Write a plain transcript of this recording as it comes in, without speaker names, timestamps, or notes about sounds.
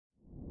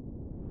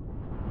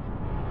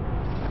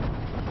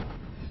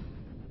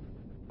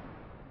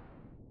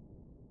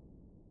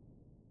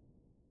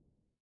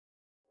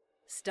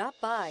Stop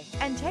by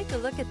and take a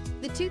look at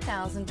the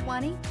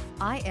 2020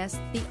 IS.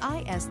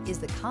 The IS is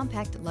the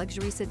compact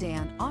luxury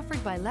sedan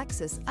offered by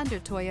Lexus under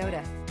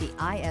Toyota. The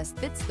IS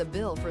fits the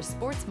bill for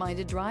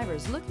sports-minded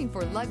drivers looking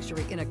for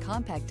luxury in a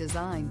compact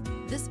design.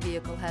 This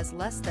vehicle has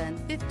less than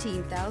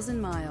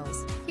 15,000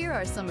 miles. Here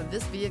are some of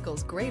this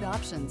vehicle's great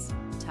options: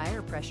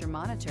 tire pressure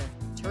monitor,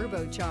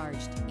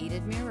 turbocharged,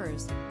 heated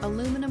mirrors,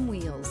 aluminum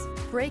wheels,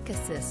 brake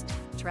assist,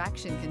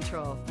 traction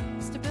control,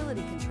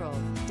 stability control,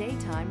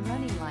 daytime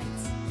running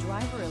lights,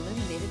 driver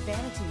illuminated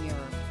vanity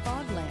mirror,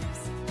 fog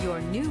lamps. Your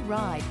new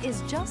ride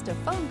is just a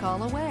phone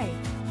call away.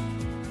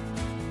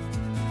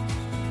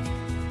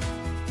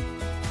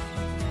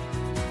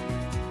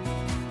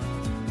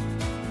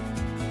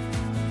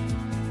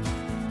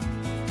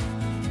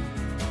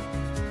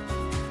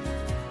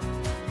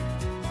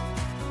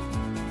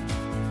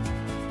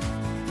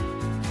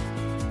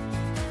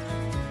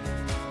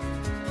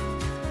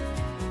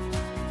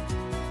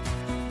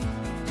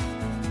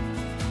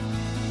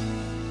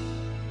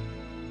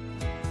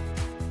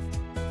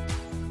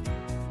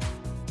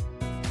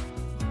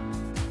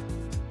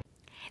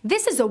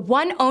 This is a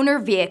one-owner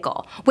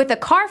vehicle with a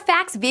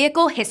CARFAX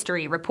Vehicle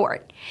History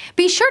Report.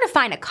 Be sure to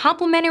find a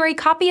complimentary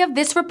copy of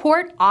this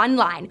report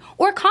online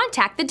or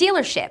contact the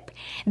dealership.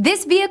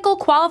 This vehicle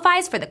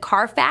qualifies for the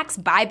CARFAX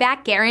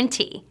Buyback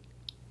Guarantee.